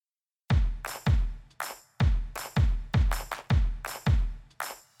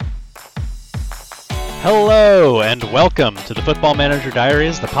Hello, and welcome to the Football Manager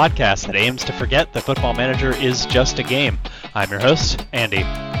Diaries, the podcast that aims to forget that Football Manager is just a game. I'm your host, Andy.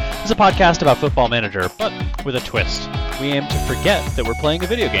 This is a podcast about Football Manager, but with a twist. We aim to forget that we're playing a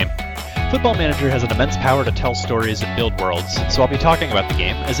video game. Football Manager has an immense power to tell stories and build worlds, so I'll be talking about the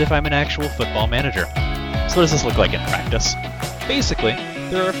game as if I'm an actual football manager. So what does this look like in practice? Basically,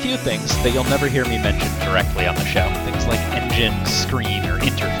 there are a few things that you'll never hear me mention directly on the show, things like engine, screen, or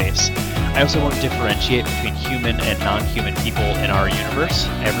interface. I also won't differentiate between human and non-human people in our universe.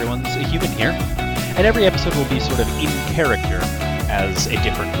 Everyone's a human here. And every episode will be sort of in character as a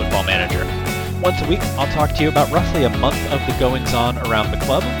different football manager. Once a week, I'll talk to you about roughly a month of the goings-on around the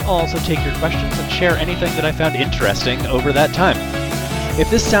club. I'll also take your questions and share anything that I found interesting over that time. If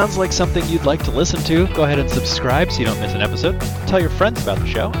this sounds like something you'd like to listen to, go ahead and subscribe so you don't miss an episode. Tell your friends about the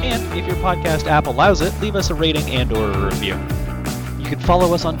show, and if your podcast app allows it, leave us a rating and or a review. You can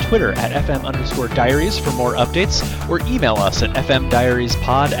follow us on Twitter at FM_diaries for more updates, or email us at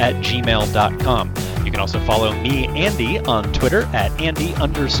fmdiariespod@gmail.com. You can also follow me, Andy, on Twitter at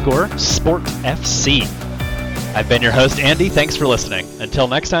Andy_SportFC. I've been your host, Andy. Thanks for listening. Until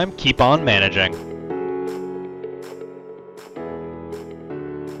next time, keep on managing.